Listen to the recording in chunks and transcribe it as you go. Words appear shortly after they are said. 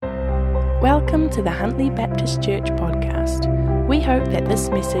Welcome to the Huntly Baptist Church podcast. We hope that this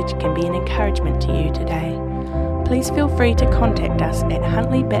message can be an encouragement to you today. Please feel free to contact us at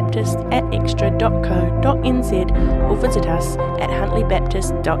huntlybaptist@extra.co.nz or visit us at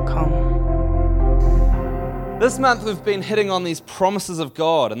huntlybaptist.com. This month we've been hitting on these promises of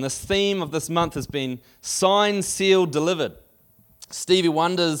God, and this theme of this month has been signed, sealed, delivered. Stevie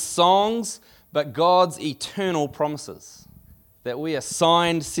Wonder's songs, but God's eternal promises, that we are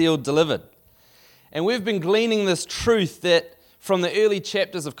signed, sealed, delivered. And we've been gleaning this truth that from the early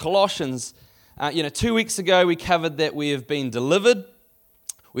chapters of Colossians, 2 weeks ago we covered that we have been delivered.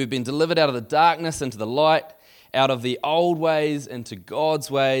 We've been delivered out of the darkness into the light, out of the old ways into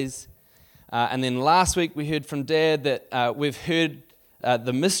God's ways. And then last week we heard from Dad that we've heard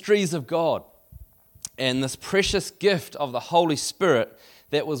the mysteries of God and this precious gift of the Holy Spirit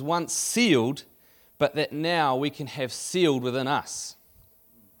that was once sealed, but that now we can have sealed within us.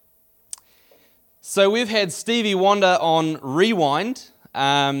 So we've had Stevie Wonder on Rewind.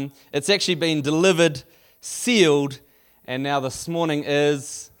 It's actually been delivered, sealed, and now this morning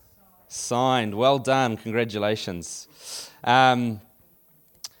is signed. Well done, congratulations.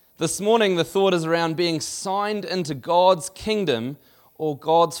 This morning the thought is around being signed into God's kingdom or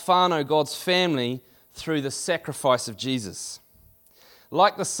God's whānau, God's family, through the sacrifice of Jesus.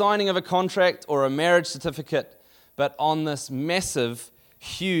 Like the signing of a contract or a marriage certificate, but on this massive,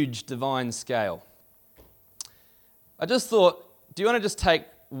 huge divine scale. I just thought, do you want to just take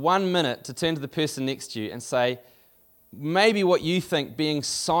 1 minute to turn to the person next to you and say, maybe what you think being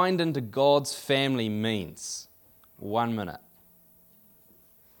signed into God's family means? 1 minute.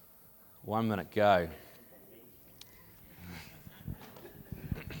 1 minute, go.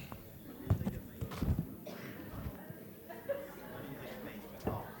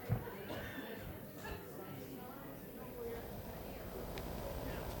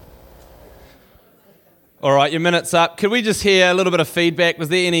 All right, your minute's up. Could we just hear a little bit of feedback? Was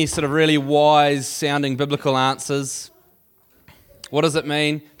there any sort of really wise-sounding biblical answers? What does it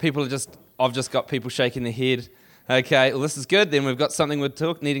mean? I've just got people shaking their head. Okay, well, this is good. Then we've got something we're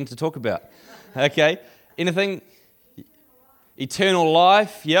needing to talk about. Okay, anything? Eternal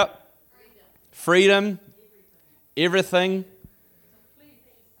life, yep. Freedom, everything.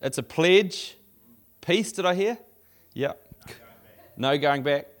 It's a pledge. Peace, did I hear? Yep. No going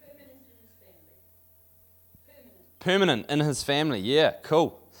back. Permanent in his family, yeah,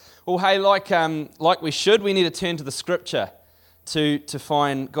 cool. Well, hey, like we should, we need to turn to the scripture to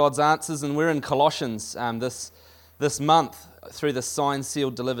find God's answers, and we're in Colossians this month through this signed,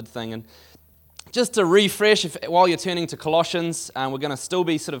 sealed, delivered thing. And just to refresh, while you're turning to Colossians, we're going to still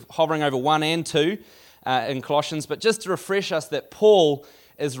be sort of hovering over 1 and 2 in Colossians, but just to refresh us that Paul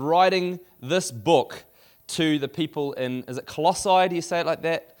is writing this book to the people in, is it Colossae, do you say it like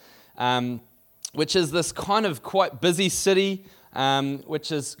that? Which is this kind of quite busy city, which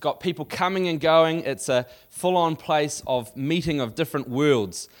has got people coming and going. It's a full-on place of meeting of different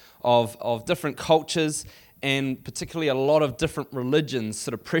worlds, of different cultures, and particularly a lot of different religions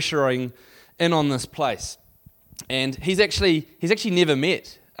sort of pressuring in on this place. And he's actually never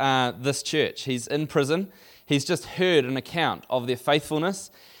met this church. He's in prison. He's just heard an account of their faithfulness,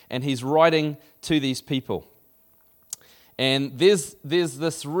 and he's writing to these people. And there's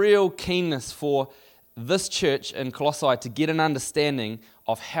this real keenness for this church in Colossae to get an understanding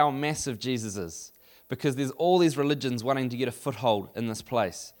of how massive Jesus is. Because there's all these religions wanting to get a foothold in this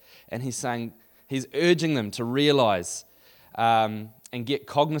place. And he's urging them to realize and get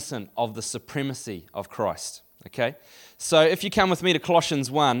cognizant of the supremacy of Christ. Okay? So if you come with me to Colossians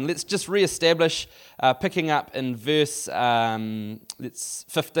 1, let's just reestablish, picking up in verse 15,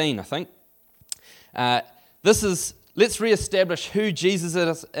 I think. Let's reestablish who Jesus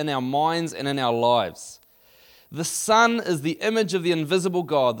is in our minds and in our lives. The Son is the image of the invisible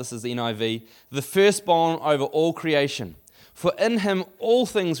God, this is the NIV, the firstborn over all creation. For in him all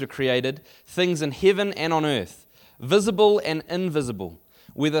things were created, things in heaven and on earth, visible and invisible,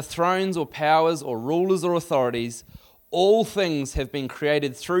 whether thrones or powers or rulers or authorities, all things have been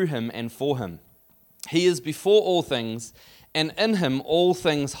created through him and for him. He is before all things, and in him all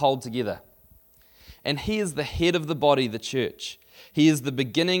things hold together. And he is the head of the body, the church. He is the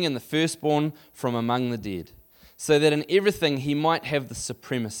beginning and the firstborn from among the dead, so that in everything he might have the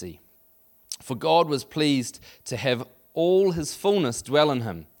supremacy. For God was pleased to have all his fullness dwell in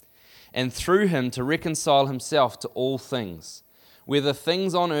him, and through him to reconcile himself to all things, whether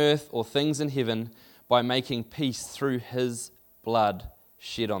things on earth or things in heaven, by making peace through his blood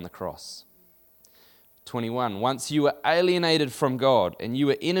shed on the cross. 21. Once you were alienated from God, and you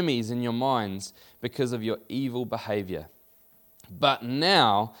were enemies in your minds because of your evil behavior. But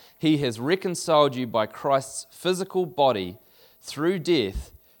now he has reconciled you by Christ's physical body through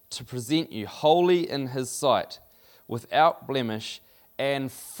death to present you holy in his sight, without blemish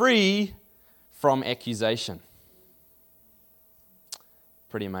and free from accusation.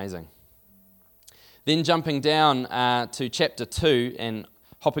 Pretty amazing. Then jumping down to chapter 2 and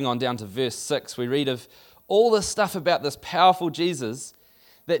hopping on down to verse 6, we read of all this stuff about this powerful Jesus,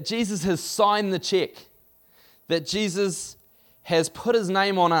 that Jesus has signed the check, that Jesus has put his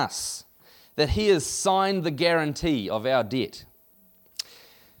name on us, that he has signed the guarantee of our debt.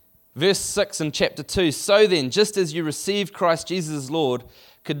 Verse 6 in chapter 2, so then, just as you received Christ Jesus as Lord,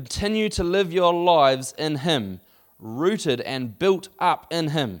 continue to live your lives in him, rooted and built up in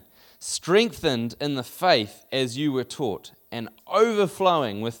him, strengthened in the faith as you were taught, and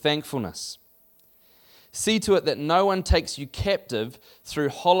overflowing with thankfulness. See to it that no one takes you captive through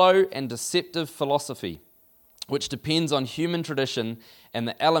hollow and deceptive philosophy, which depends on human tradition and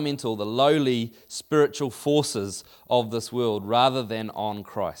the elemental, the lowly spiritual forces of this world, rather than on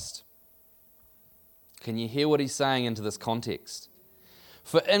Christ. Can you hear what he's saying into this context?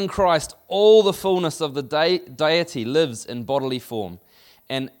 For in Christ all the fullness of the deity lives in bodily form,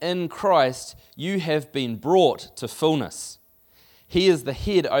 and in Christ you have been brought to fullness. He is the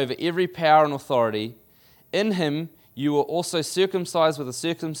head over every power and authority. In him you were also circumcised with a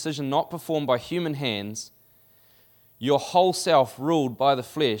circumcision not performed by human hands. Your whole self, ruled by the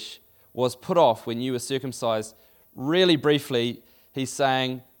flesh, was put off when you were circumcised. Really briefly, he's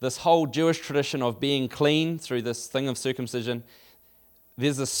saying this whole Jewish tradition of being clean through this thing of circumcision,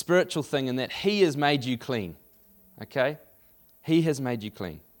 there's a spiritual thing in that he has made you clean. Okay? He has made you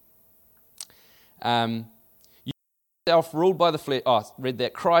clean. Yourself ruled by the flesh. Read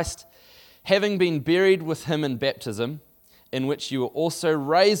that. Christ, having been buried with him in baptism, in which you were also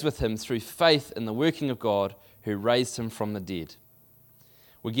raised with him through faith in the working of God, who raised him from the dead.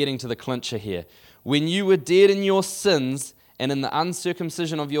 We're getting to the clincher here. When you were dead in your sins and in the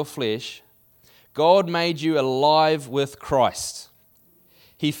uncircumcision of your flesh, God made you alive with Christ.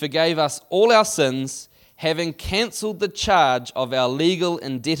 He forgave us all our sins, having cancelled the charge of our legal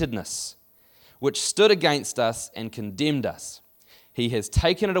indebtedness, which stood against us and condemned us. He has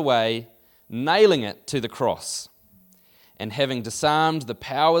taken it away, nailing it to the cross. And having disarmed the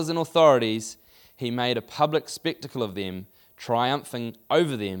powers and authorities, he made a public spectacle of them, triumphing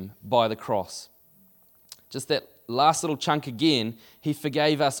over them by the cross. Just that last little chunk again. He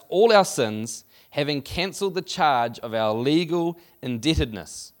forgave us all our sins, having cancelled the charge of our legal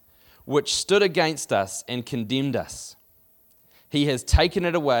indebtedness, which stood against us and condemned us. He has taken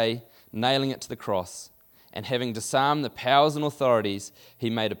it away, nailing it to the cross, and having disarmed the powers and authorities, he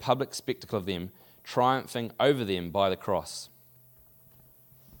made a public spectacle of them, triumphing over them by the cross.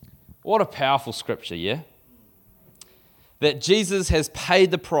 What a powerful scripture, yeah? That Jesus has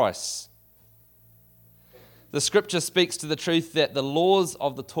paid the price. The scripture speaks to the truth that the laws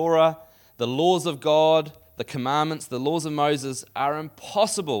of the Torah, the laws of God, the commandments, the laws of Moses are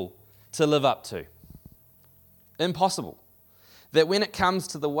impossible to live up to. Impossible. That when it comes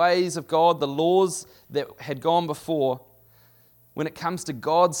to the ways of God, the laws that had gone before, when it comes to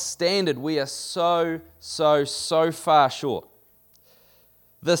God's standard, we are so far short.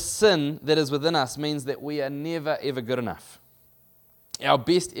 The sin that is within us means that we are never, ever good enough. Our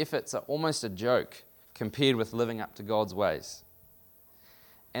best efforts are almost a joke compared with living up to God's ways.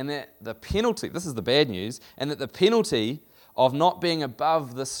 And that the penalty, this is the bad news, and that the penalty of not being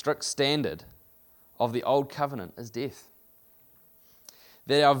above the strict standard of the old covenant is death.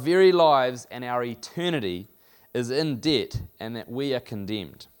 That our very lives and our eternity is in debt and that we are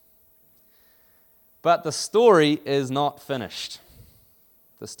condemned. But the story is not finished.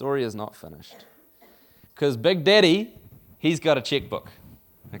 The story is not finished. Because Big Daddy, he's got a checkbook.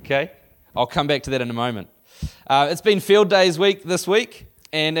 Okay? I'll come back to that in a moment. It's been Field Days week this week,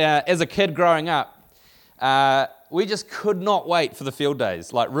 and as a kid growing up, we just could not wait for the field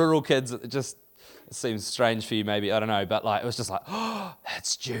days. Like rural kids, it seems strange for you maybe, I don't know, but like it was just like, oh,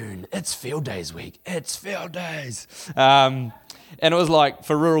 it's June, it's Field Days week, it's Field Days. And it was like,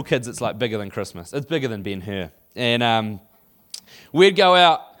 for rural kids, it's like bigger than Christmas. It's bigger than Ben-Hur. And we'd go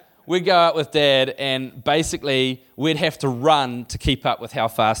out with Dad, and basically we'd have to run to keep up with how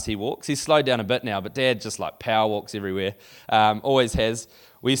fast he walks. He's slowed down a bit now, but Dad just like power walks everywhere, always has.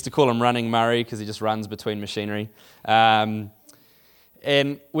 We used to call him Running Murray because he just runs between machinery. And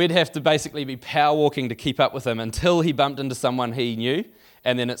we'd have to basically be power walking to keep up with him until he bumped into someone he knew,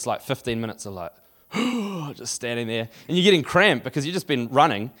 and then it's like 15 minutes of like, just standing there. And you're getting cramped because you've just been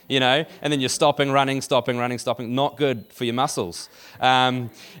running, and then you're stopping, running. Not good for your muscles. And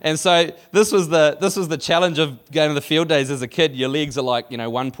so this was the challenge of going to the field days as a kid. Your legs are like,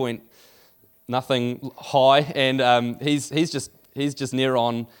 1 point nothing high, and he's just near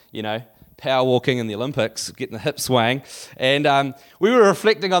on, power walking in the Olympics, getting the hips swaying. And we were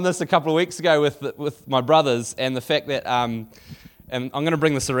reflecting on this a couple of weeks ago with my brothers, and the fact that, and I'm going to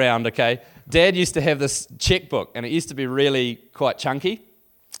bring this around, okay? Dad used to have this checkbook, and it used to be really quite chunky.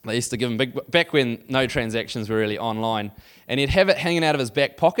 They used to give him back when no transactions were really online, and he'd have it hanging out of his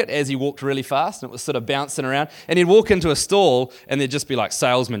back pocket as he walked really fast, and it was sort of bouncing around, and he'd walk into a stall, and there'd just be like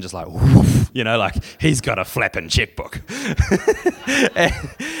salesmen just like, woof, like he's got a flapping checkbook.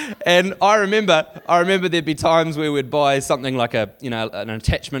 and I remember there'd be times where we'd buy something like an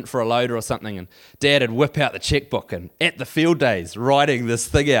attachment for a loader or something, and Dad would whip out the checkbook, and at the field days, writing this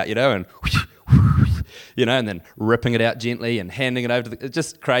thing out, and and then ripping it out gently and handing it over to it's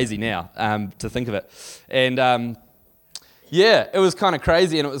just crazy now to think of it. And it was kind of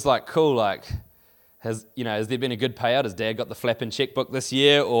crazy, and it was like cool, like, has there been a good payout? Has Dad got the flapping checkbook this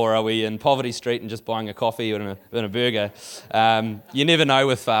year, or are we in Poverty Street and just buying a coffee and a burger? You never know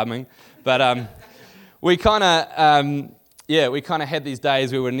with farming. But we kind of had these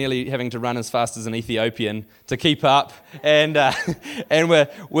days where we're nearly having to run as fast as an Ethiopian to keep up, and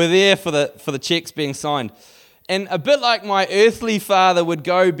we're there for the checks being signed. And a bit like my earthly father would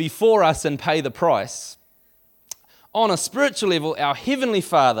go before us and pay the price, on a spiritual level, our heavenly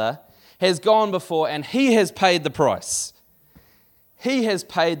Father has gone before and he has paid the price. He has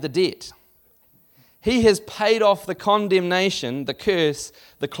paid the debt. He has paid off the condemnation, the curse,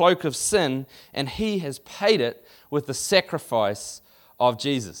 the cloak of sin, and he has paid it with the sacrifice of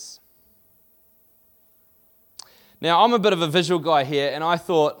Jesus. Now, I'm a bit of a visual guy here, and I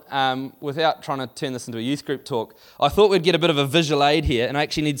thought, without trying to turn this into a youth group talk, I thought we'd get a bit of a visual aid here, and I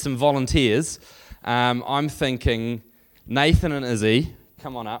actually need some volunteers. I'm thinking Nathan and Izzy,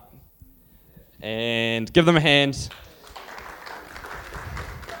 come on up, and give them a hand.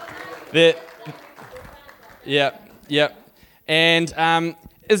 Yep. And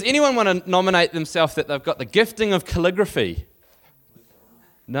does anyone want to nominate themselves that they've got the gifting of calligraphy?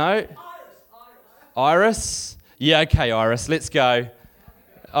 No? Iris? Yeah, okay, Iris, let's go.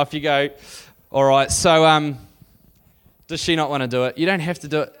 Off you go. All right, so does she not want to do it? You don't have to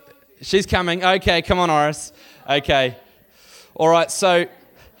do it. She's coming. Okay, come on, Iris. Okay. All right, so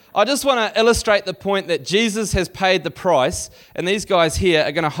I just want to illustrate the point that Jesus has paid the price, and these guys here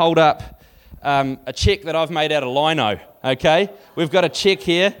are going to hold up a check that I've made out of lino, okay? We've got a check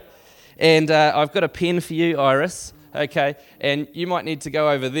here, and I've got a pen for you, Iris, okay? And you might need to go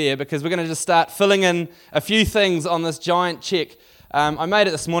over there because we're going to just start filling in a few things on this giant check. I made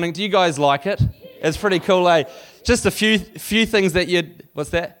it this morning. Do you guys like it? It's pretty cool, eh? Just a few things that you'd... What's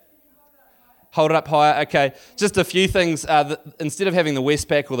that? Hold it up higher, okay. Just a few things. Instead of having the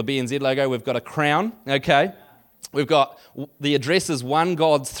Westpac or the BNZ logo, we've got a crown, okay. We've got the address is One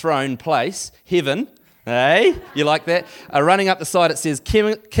God's Throne Place, Heaven. Hey, you like that? Running up the side it says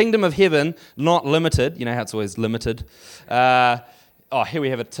Kingdom of Heaven, Not Limited. You know how it's always limited. Here we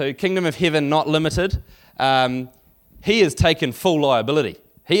have it too. Kingdom of Heaven, Not Limited. He has taken full liability.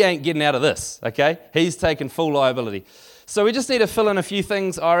 He ain't getting out of this, okay? He's taken full liability. So we just need to fill in a few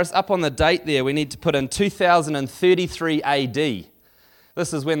things, Iris. Up on the date there, we need to put in 2033 AD.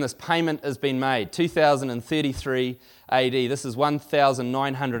 This is when this payment has been made, 2033 AD. This is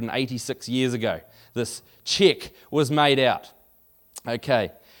 1,986 years ago. This check was made out.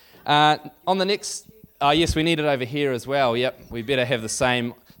 Okay. On the next, yes, we need it over here as well. Yep, we better have the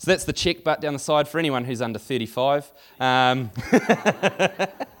same. So that's the check butt down the side for anyone who's under 35.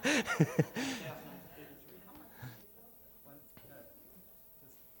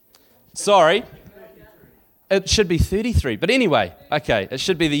 Sorry, it should be 33. But anyway, okay, it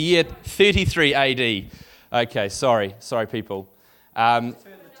should be the year 33 AD. Okay, sorry people.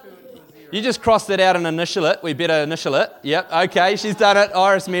 You just crossed that out and initial it. We better initial it. Yep, okay, she's done it.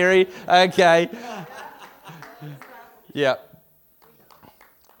 Iris Mary, okay. Yep.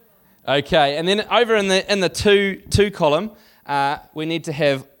 Okay, and then over in the two column, we need to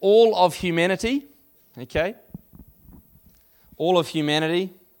have all of humanity. Okay, all of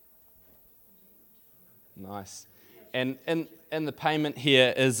humanity. Nice. And the payment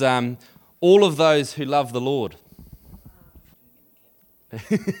here is all of those who love the Lord.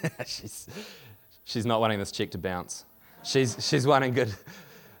 She's not wanting this check to bounce. She's wanting good.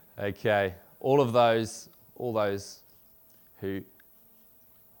 Okay. All those who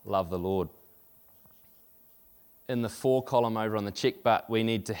love the Lord. In the 4 column over on the check butt, we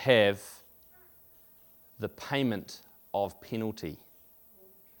need to have the payment of penalty.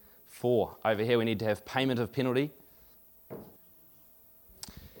 4. Over here we need to have payment of penalty.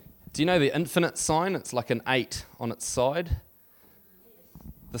 Do you know the infinite sign? It's like an 8 on its side.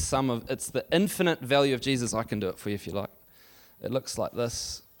 It's the infinite value of Jesus. I can do it for you if you like. It looks like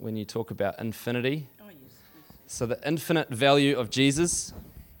this when you talk about infinity. So the infinite value of Jesus.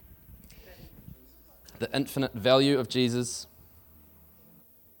 The infinite value of Jesus.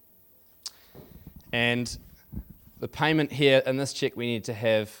 And the payment here in this check, we need to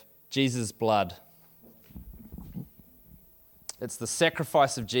have Jesus' blood. It's the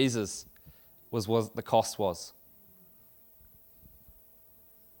sacrifice of Jesus was what the cost was.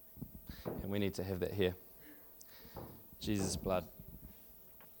 And we need to have that here. Jesus' blood.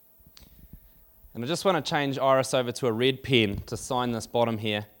 And I just want to change Iris over to a red pen to sign this bottom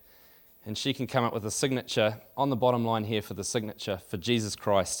here. And she can come up with a signature on the bottom line here for the signature for Jesus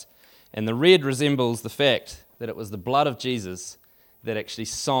Christ. And the red resembles the fact that it was the blood of Jesus that actually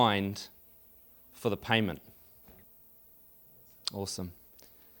signed for the payment. Awesome.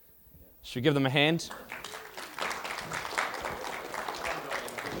 Should we give them a hand?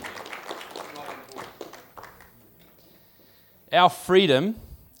 Our freedom,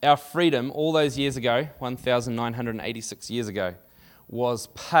 all those years ago, 1,986 years ago, was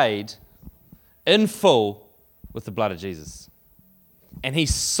paid in full with the blood of Jesus. And he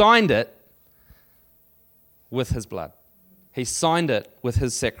signed it with his blood. He signed it with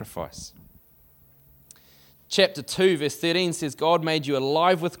his sacrifice. Chapter 2, verse 13 says, God made you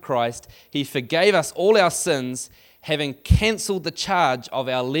alive with Christ. He forgave us all our sins, having cancelled the charge of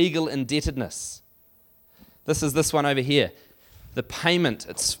our legal indebtedness. This is this one over here. The payment,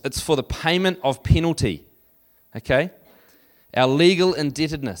 it's for the payment of penalty. Okay? Our legal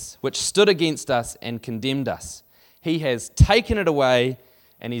indebtedness, which stood against us and condemned us. He has taken it away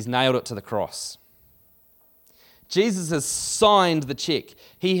and he's nailed it to the cross. Jesus has signed the check.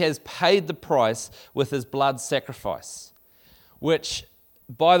 He has paid the price with his blood sacrifice. Which,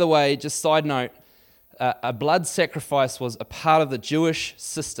 by the way, just side note, a blood sacrifice was a part of the Jewish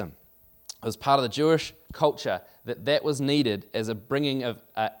system. It was part of the Jewish culture that was needed as a bringing of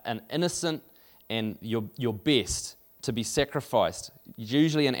an innocent and your best to be sacrificed,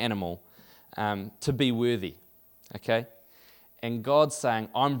 usually an animal, to be worthy. Okay? And God's saying,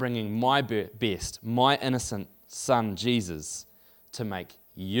 I'm bringing my best, my innocent son, Jesus, to make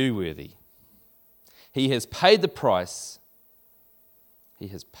you worthy. He has paid the price. He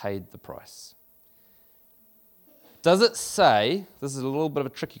has paid the price. Does it say, this is a little bit of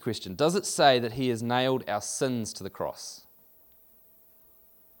a tricky question, does it say that he has nailed our sins to the cross?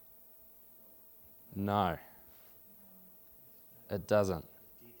 No. It doesn't.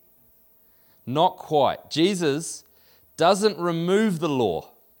 Not quite. Jesus doesn't remove the law.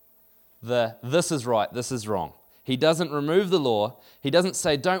 This is right, this is wrong. He doesn't remove the law. He doesn't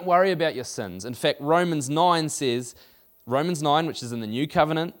say, don't worry about your sins. In fact, Romans 9, which is in the New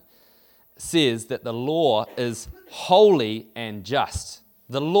Covenant, says that the law is holy and just.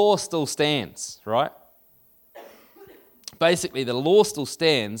 The law still stands, right? Basically, the law still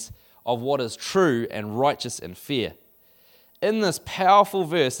stands of what is true and righteous and fair. In this powerful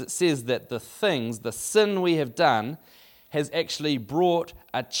verse, it says that the sin we have done, has actually brought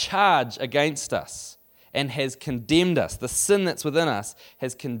a charge against us and has condemned us. The sin that's within us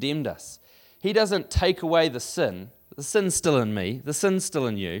has condemned us. He doesn't take away the sin. The sin's still in me. The sin's still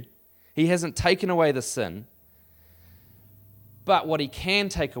in you. He hasn't taken away the sin. But what he can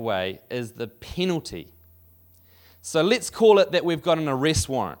take away is the penalty. So let's call it that we've got an arrest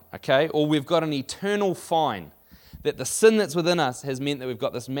warrant, okay? Or we've got an eternal fine. That the sin that's within us has meant that we've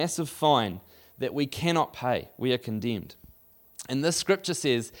got this massive fine that we cannot pay. We are condemned. And this scripture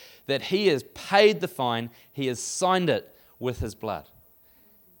says that he has paid the fine, he has signed it with his blood.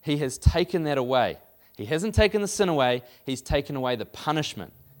 He has taken that away. He hasn't taken the sin away, he's taken away the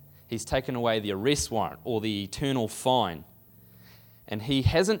punishment. He's taken away the arrest warrant or the eternal fine. And he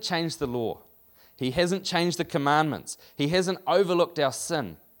hasn't changed the law. He hasn't changed the commandments. He hasn't overlooked our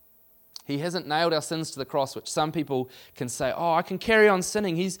sin. He hasn't nailed our sins to the cross, which some people can say, oh, I can carry on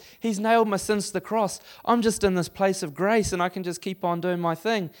sinning. He's nailed my sins to the cross. I'm just in this place of grace and I can just keep on doing my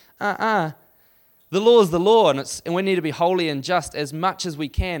thing. The law is the law and we need to be holy and just as much as we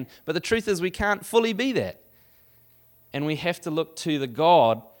can. But the truth is we can't fully be that. And we have to look to the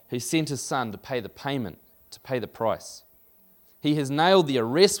God who sent his son to pay the payment, to pay the price. He has nailed the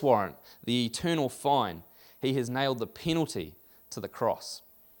arrest warrant, the eternal fine. He has nailed the penalty to the cross.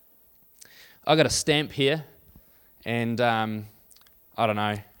 I've got a stamp here, and I don't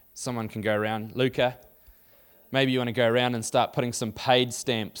know, someone can go around. Luca, maybe you want to go around and start putting some paid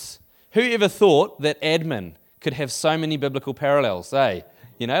stamps Who ever thought that admin could have so many biblical parallels, eh?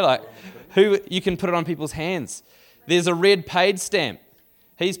 You know, like, you can put it on people's hands. There's a red paid stamp.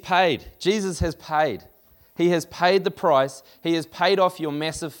 He's paid. Jesus has paid. He has paid the price. He has paid off your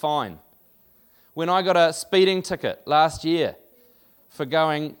massive fine. When I got a speeding ticket last year for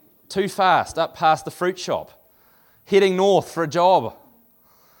going too fast up past the fruit shop, heading north for a job,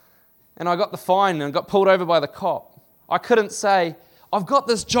 and I got the fine and got pulled over by the cop, I couldn't say, I've got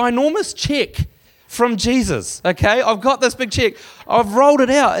this ginormous check from Jesus, okay? I've got this big check. I've rolled it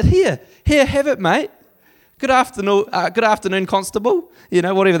out. Here, have it, mate. Good afternoon, constable. You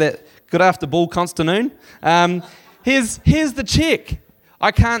know, whatever that, good after ball, constanoon. Here's the check.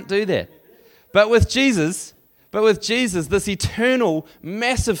 I can't do that. But with Jesus, this eternal,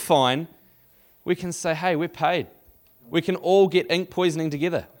 massive fine, we can say, hey, we're paid. We can all get ink poisoning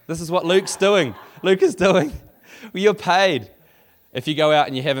together. This is what Luke's doing. Luke is doing. You're paid. If you go out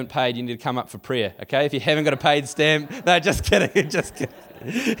and you haven't paid, you need to come up for prayer, okay? If you haven't got a paid stamp, no, just kidding, just kidding.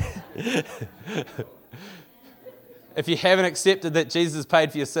 If you haven't accepted that Jesus paid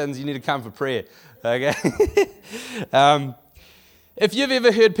for your sins, you need to come for prayer, okay? If you've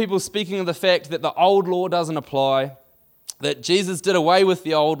ever heard people speaking of the fact that the old law doesn't apply, that Jesus did away with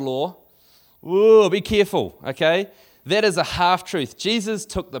the old law, be careful, okay? That is a half-truth. Jesus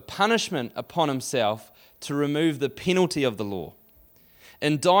took the punishment upon himself to remove the penalty of the law.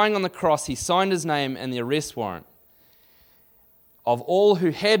 In dying on the cross, he signed his name in the arrest warrant of all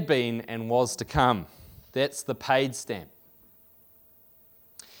who had been and was to come. That's the paid stamp.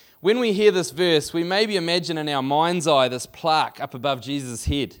 When we hear this verse, we maybe imagine in our mind's eye this plaque up above Jesus'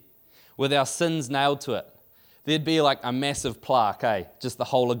 head with our sins nailed to it. There'd be like a massive plaque, just the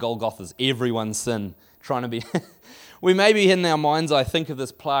whole of Golgotha's, everyone's sin, trying to be... We maybe in our mind's eye think of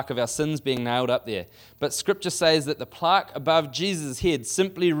this plaque of our sins being nailed up there. But Scripture says that the plaque above Jesus' head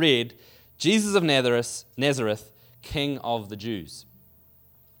simply read, Jesus of Nazareth, King of the Jews.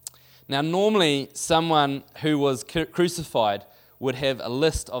 Now, normally someone who was crucified would have a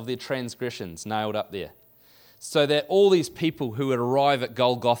list of their transgressions nailed up there, so that all these people who would arrive at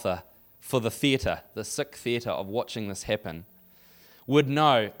Golgotha for the theatre, the sick theatre of watching this happen, would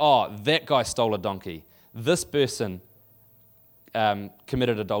know, that guy stole a donkey, this person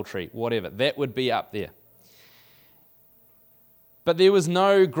committed adultery, whatever. That would be up there. But there was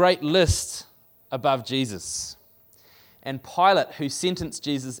no great list above Jesus. And Pilate, who sentenced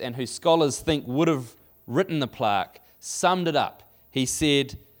Jesus and who scholars think would have written the plaque, summed it up. He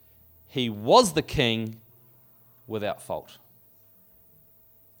said, he was the king without fault.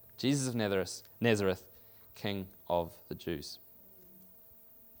 Jesus of Nazareth, King of the Jews.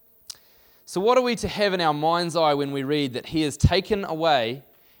 So what are we to have in our mind's eye when we read that he has taken away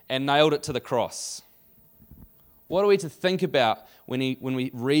and nailed it to the cross? What are we to think about when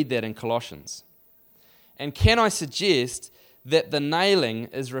we read that in Colossians? And can I suggest that the nailing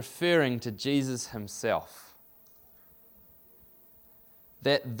is referring to Jesus himself?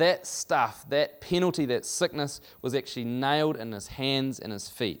 That stuff, that penalty, that sickness was actually nailed in his hands and his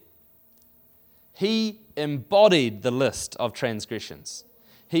feet. He embodied the list of transgressions.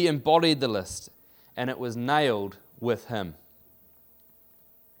 He embodied the list, and it was nailed with him.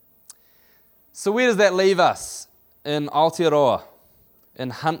 So where does that leave us in Aotearoa, in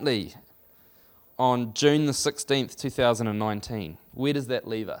Huntly, on June the 16th, 2019? Where does that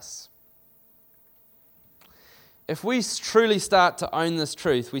leave us? If we truly start to own this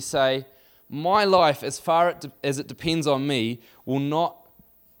truth, we say, my life, as far as it depends on me, will not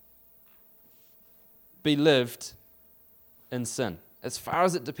be lived in sin. As far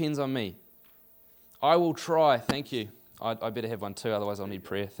as it depends on me, I will try. Thank you. I better have one too, otherwise I'll need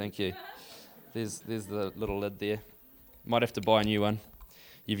prayer. Thank you. There's the little lid there. Might have to buy a new one.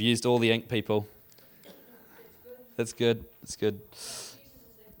 You've used all the ink, people. That's good. That's good.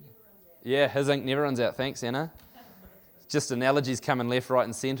 Yeah, his ink never runs out. Thanks, Anna. Just analogies coming left, right,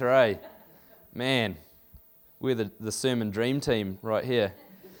 and centre, eh? Man, we're the sermon dream team right here.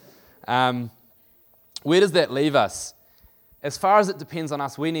 Where does that leave us? As far as it depends on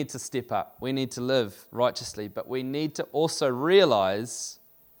us, we need to step up. We need to live righteously, but we need to also realize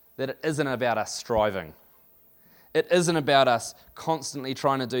that it isn't about us striving. It isn't about us constantly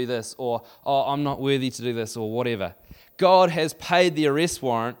trying to do this or, I'm not worthy to do this or whatever. God has paid the arrest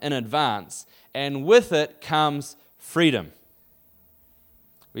warrant in advance, and with it comes freedom.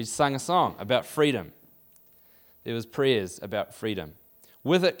 We sang a song about freedom. There was prayers about freedom.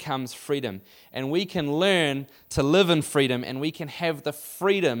 With it comes freedom, and we can learn to live in freedom, and we can have the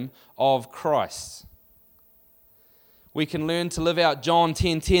freedom of Christ. We can learn to live out John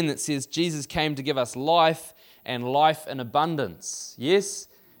 10:10 that says Jesus came to give us life and life in abundance. Yes?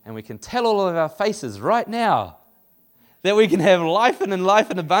 And we can tell all of our faces right now that we can have life and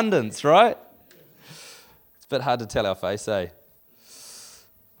life in abundance, right? It's a bit hard to tell our face, eh?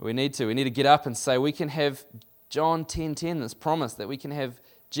 We need to get up and say we can have John 10:10, this promise that we can have,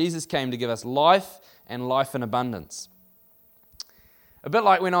 Jesus came to give us life and life in abundance. A bit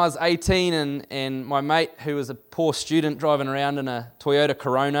like when I was 18 and my mate, who was a poor student driving around in a Toyota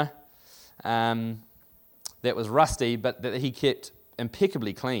Corona that was rusty, but that he kept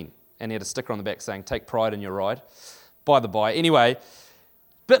impeccably clean. And he had a sticker on the back saying, "Take pride in your ride." By the by. Anyway,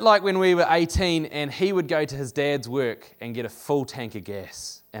 bit like when we were 18 and he would go to his dad's work and get a full tank of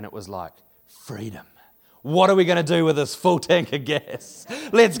gas. And it was like, freedom. What are we going to do with this full tank of gas?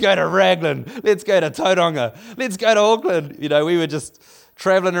 Let's go to Raglan. Let's go to Tauranga. Let's go to Auckland. You know, we were just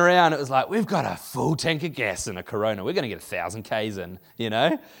traveling around. It was like, we've got a full tank of gas in a Corona. We're going to get 1,000 Ks in, you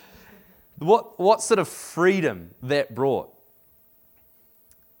know. What sort of freedom that brought?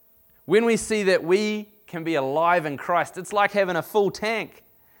 When we see that we can be alive in Christ, it's like having a full tank.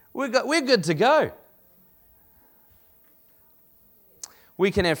 We're good to go. We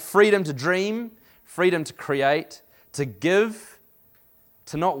can have freedom to dream, freedom to create, to give,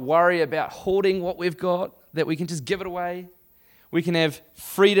 to not worry about hoarding what we've got, that we can just give it away. We can have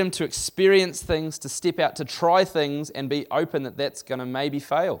freedom to experience things, to step out, to try things and be open that that's going to maybe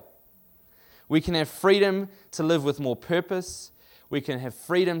fail. We can have freedom to live with more purpose. We can have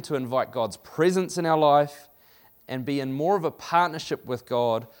freedom to invite God's presence in our life and be in more of a partnership with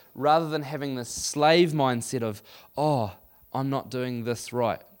God rather than having this slave mindset of, oh, I'm not doing this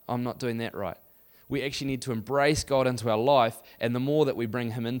right. I'm not doing that right. We actually need to embrace God into our life, and the more that we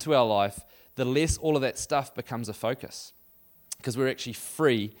bring Him into our life, the less all of that stuff becomes a focus because we're actually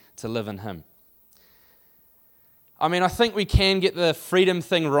free to live in Him. I mean, I think we can get the freedom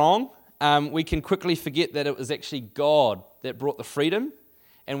thing wrong. We can quickly forget that it was actually God that brought the freedom,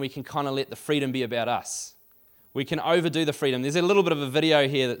 and we can kind of let the freedom be about us. We can overdo the freedom. There's a little bit of a video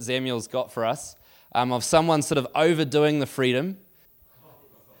here that Samuel's got for us of someone sort of overdoing the freedom.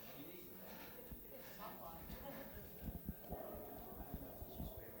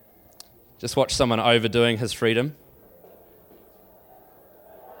 Just watch someone overdoing his freedom.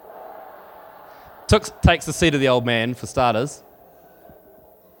 Takes the seat of the old man, for starters.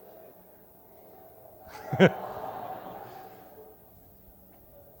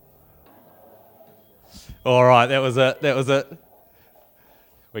 All right, that was it.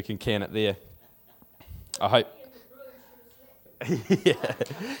 We can can it there. I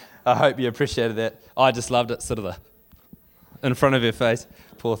hope you appreciated that. I just loved it, sort of in front of your face.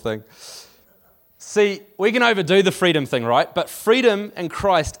 Poor thing. See, we can overdo the freedom thing, right? But freedom in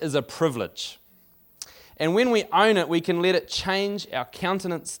Christ is a privilege. And when we own it, we can let it change our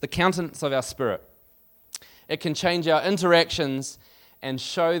countenance, the countenance of our spirit. It can change our interactions and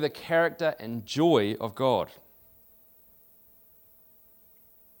show the character and joy of God.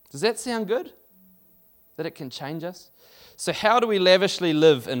 Does that sound good? That it can change us? So how do we lavishly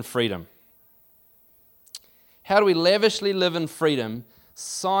live in freedom? How do we lavishly live in freedom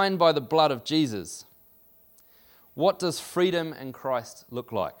signed by the blood of Jesus? What does freedom in Christ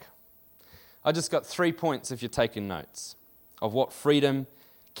look like? I just got 3 points if you're taking notes of what freedom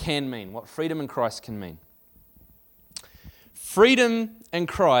can mean, what freedom in Christ can mean. Freedom in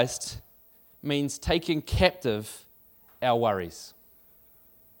Christ means taking captive our worries.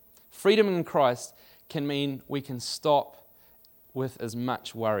 Freedom in Christ can mean we can stop with as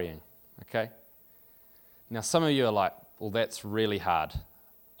much worrying, okay? Now, some of you are like, well, that's really hard.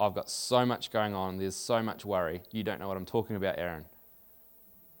 I've got so much going on. There's so much worry. You don't know what I'm talking about, Aaron.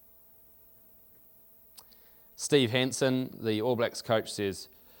 Steve Hansen, the All Blacks coach, says,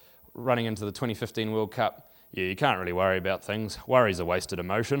 running into the 2015 World Cup, yeah, you can't really worry about things. Worry's a wasted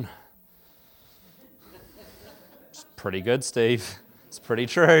emotion. It's pretty good, Steve. It's pretty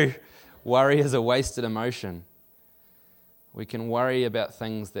true. Worry is a wasted emotion. We can worry about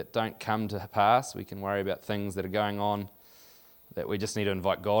things that don't come to pass. We can worry about things that are going on that we just need to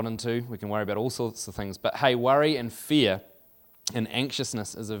invite God into. We can worry about all sorts of things. But hey, worry and fear and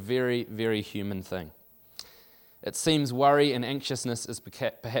anxiousness is a very, very human thing. It seems worry and anxiousness is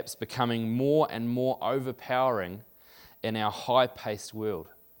perhaps becoming more and more overpowering in our high-paced world.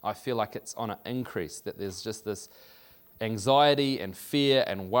 I feel like it's on an increase, that there's just this anxiety and fear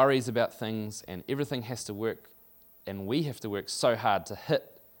and worries about things, and everything has to work, and we have to work so hard to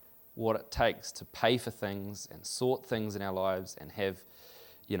hit what it takes to pay for things and sort things in our lives and have,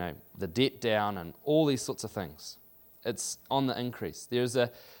 the debt down and all these sorts of things. It's on the increase. There's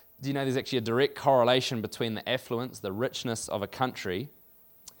actually a direct correlation between the affluence, the richness of a country,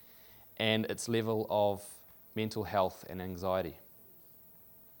 and its level of mental health and anxiety.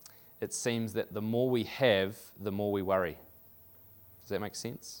 it seems that the more we have, the more we worry. Does that make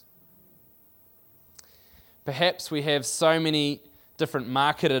sense? Perhaps we have so many different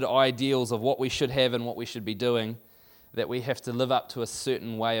marketed ideals of what we should have and what we should be doing that we have to live up to a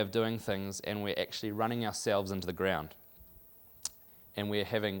certain way of doing things, and we're actually running ourselves into the ground. And we're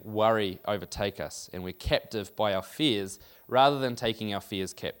having worry overtake us, and we're captive by our fears rather than taking our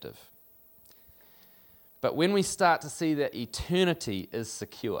fears captive. But when we start to see that eternity is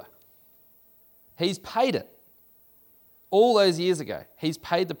secure, He's paid it. All those years ago, He's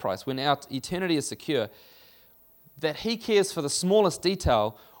paid the price. When our eternity is secure, that He cares for the smallest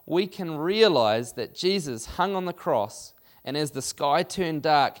detail, we can realize that Jesus hung on the cross, and as the sky turned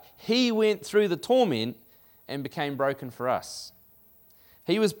dark, He went through the torment and became broken for us.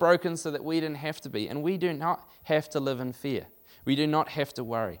 He was broken so that we didn't have to be, and we do not have to live in fear. We do not have to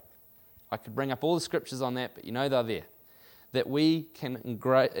worry. I could bring up all the scriptures on that, but you know they're there. That we can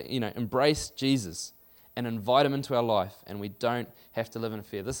embrace Jesus and invite Him into our life, and we don't have to live in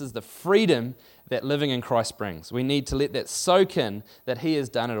fear. This is the freedom that living in Christ brings. We need to let that soak in, that He has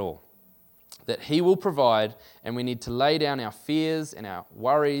done it all, that He will provide, and we need to lay down our fears and our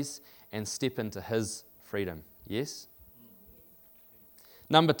worries and step into His freedom. Yes?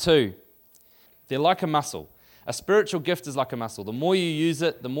 Number 2, they're like a muscle. A spiritual gift is like a muscle. The more you use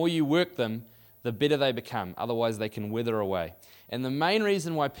it, the more you work them, the better they become. Otherwise, they can wither away. And the main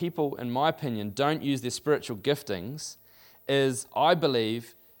reason why people, in my opinion, don't use their spiritual giftings is, I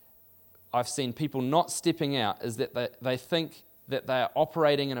believe, I've seen people not stepping out, is that they think that they are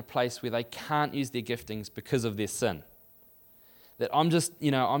operating in a place where they can't use their giftings because of their sin. That I'm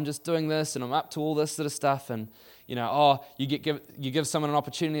just doing this and I'm up to all this sort of stuff, and you give someone an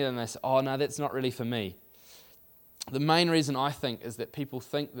opportunity and they say, oh no, that's not really for me. The main reason I think is that people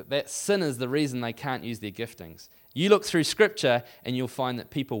think that sin is the reason they can't use their giftings. You look through Scripture and you'll find that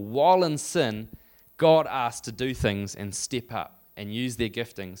people, while in sin, God asks to do things and step up and use their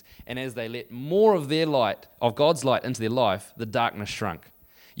giftings. And as they let more of their light, of God's light into their life, the darkness shrunk.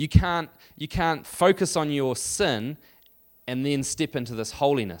 You can't focus on your sin and then step into this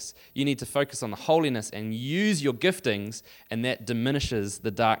holiness. You need to focus on the holiness and use your giftings, and that diminishes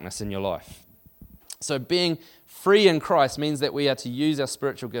the darkness in your life. So being free in Christ means that we are to use our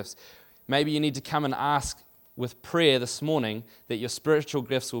spiritual gifts. Maybe you need to come and ask with prayer this morning that your spiritual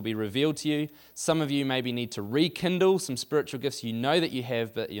gifts will be revealed to you. Some of you maybe need to rekindle some spiritual gifts you know that you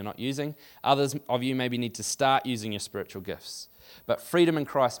have but you're not using. Others of you maybe need to start using your spiritual gifts. But freedom in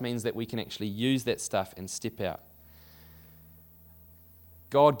Christ means that we can actually use that stuff and step out.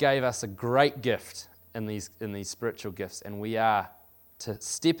 God gave us a great gift in these spiritual gifts, and we are to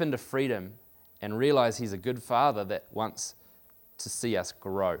step into freedom and realize He's a good Father that wants to see us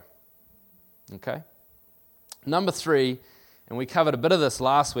grow. Okay? Number 3, and we covered a bit of this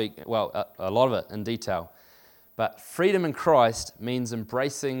last week, well, a lot of it in detail, but freedom in Christ means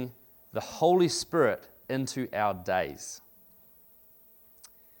embracing the Holy Spirit into our days.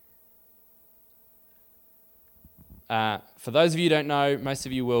 For those of you who don't know, most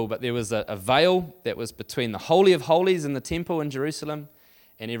of you will, but there was a veil that was between the Holy of Holies in the temple in Jerusalem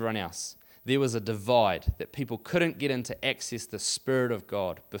and everyone else. There was a divide that people couldn't get in to access the Spirit of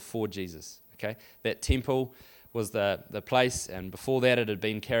God before Jesus. Okay, that temple was the place, and before that it had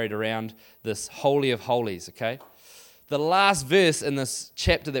been carried around this Holy of Holies. Okay, the last verse in this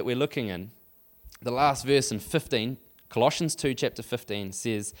chapter that we're looking in, the last verse in 15, Colossians 2, chapter 15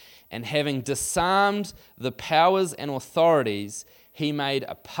 says, "And having disarmed the powers and authorities, He made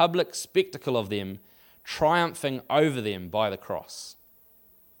a public spectacle of them, triumphing over them by the cross."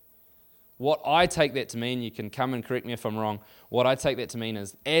 What I take that to mean, you can come and correct me if I'm wrong, what I take that to mean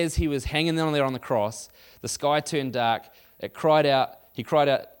is, as He was hanging there on the cross, the sky turned dark, He cried out,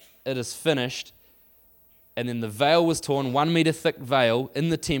 "It is finished," and then the veil was torn, 1 meter thick veil in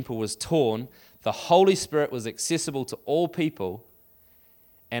the temple was torn, the Holy Spirit was accessible to all people,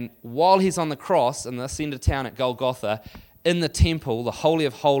 and while He's on the cross in this end of town at Golgotha, in the temple, the Holy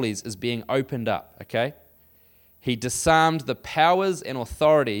of Holies is being opened up, okay? He disarmed the powers and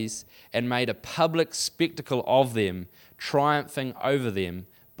authorities and made a public spectacle of them, triumphing over them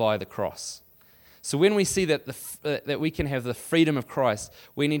by the cross. So when we see that that we can have the freedom of Christ,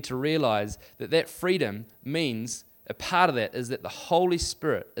 we need to realize that freedom means, a part of that is that the Holy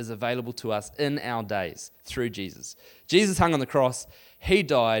Spirit is available to us in our days through Jesus. Jesus hung on the cross, He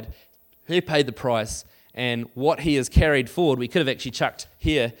died, He paid the price, and what He has carried forward, we could have actually chucked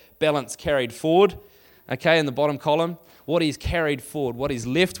here, balance carried forward, okay, in the bottom column. What He's carried forward, what He's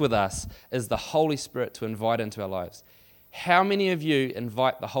left with us is the Holy Spirit to invite into our lives. How many of you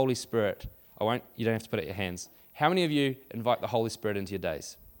invite the Holy Spirit? You don't have to put it in your hands. How many of you invite the Holy Spirit into your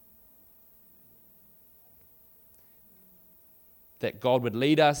days? that God would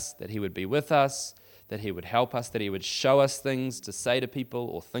lead us, that he would be with us, that he would help us, that he would show us things to say to people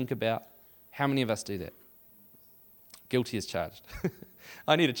or think about. How many of us do that? Guilty as charged.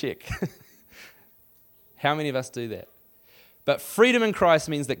 I need a check. How many of us do that? But freedom in Christ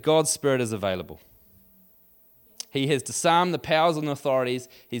means that God's Spirit is available. He has disarmed the powers and authorities.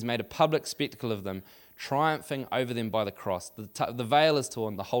 He's made a public spectacle of them, triumphing over them by the cross. The veil is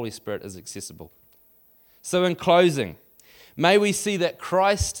torn. The Holy Spirit is accessible. So in closing, may we see that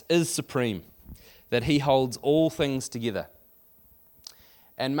Christ is supreme, that he holds all things together.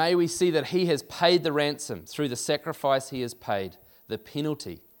 And may we see that he has paid the ransom through the sacrifice he has paid, the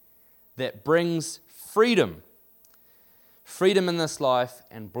penalty that brings freedom. Freedom in this life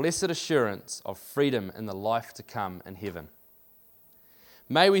and blessed assurance of freedom in the life to come in heaven.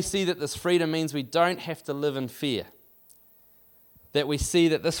 May we see that this freedom means we don't have to live in fear. That we see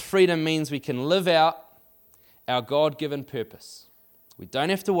that this freedom means we can live out our God-given purpose. We don't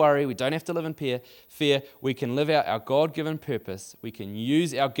have to worry. We don't have to live in fear. We can live out our God-given purpose. We can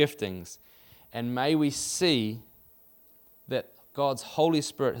use our giftings. And may we see that God's Holy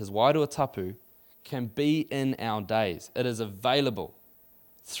Spirit, his wairua tapu, can be in our days. It is available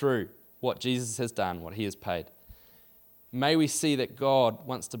through what Jesus has done, what he has paid. May we see that God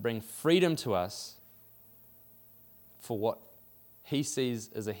wants to bring freedom to us for what he sees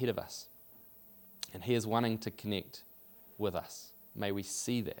is ahead of us. And he is wanting to connect with us. May we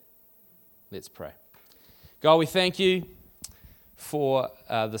see that. Let's pray. God, we thank you for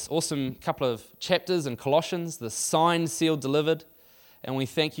this awesome couple of chapters in Colossians, the signed, sealed, delivered. And we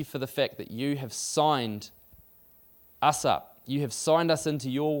thank you for the fact that you have signed us up. You have signed us into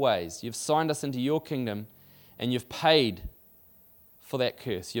your ways. You've signed us into your kingdom, and you've paid for that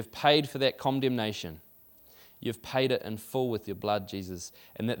curse. You've paid for that condemnation. You've paid it in full with your blood, Jesus,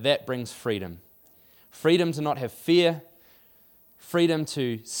 and that brings freedom. Freedom to not have fear, freedom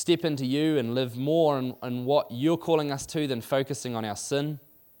to step into you and live more in what you're calling us to than focusing on our sin,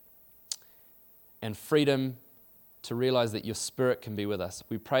 and freedom to realize that your Spirit can be with us.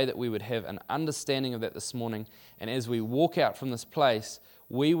 We pray that we would have an understanding of that this morning, and as we walk out from this place,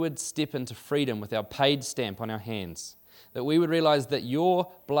 we would step into freedom with our paid stamp on our hands, that we would realize that your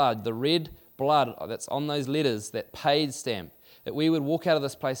blood, the red blood that's on those letters, that paid stamp, that we would walk out of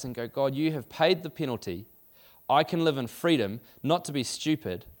this place and go, God, you have paid the penalty. I can live in freedom, not to be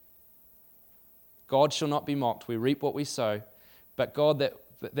stupid. God shall not be mocked. We reap what we sow. But God,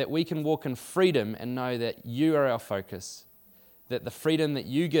 that we can walk in freedom and know that you are our focus, that the freedom that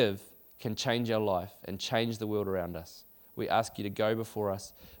you give can change our life and change the world around us. We ask you to go before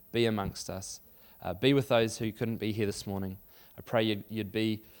us, be amongst us, be with those who couldn't be here this morning. I pray you'd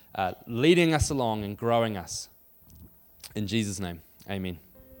be leading us along and growing us. In Jesus' name, amen.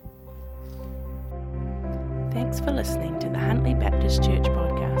 Thanks for listening to the Huntly Baptist Church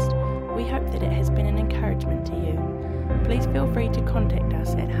podcast. We hope that it has been an encouragement to you. Please feel free to contact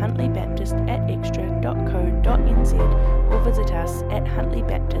us at huntlybaptist@extra.co.nz or visit us at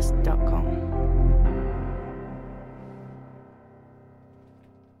huntlybaptist.com.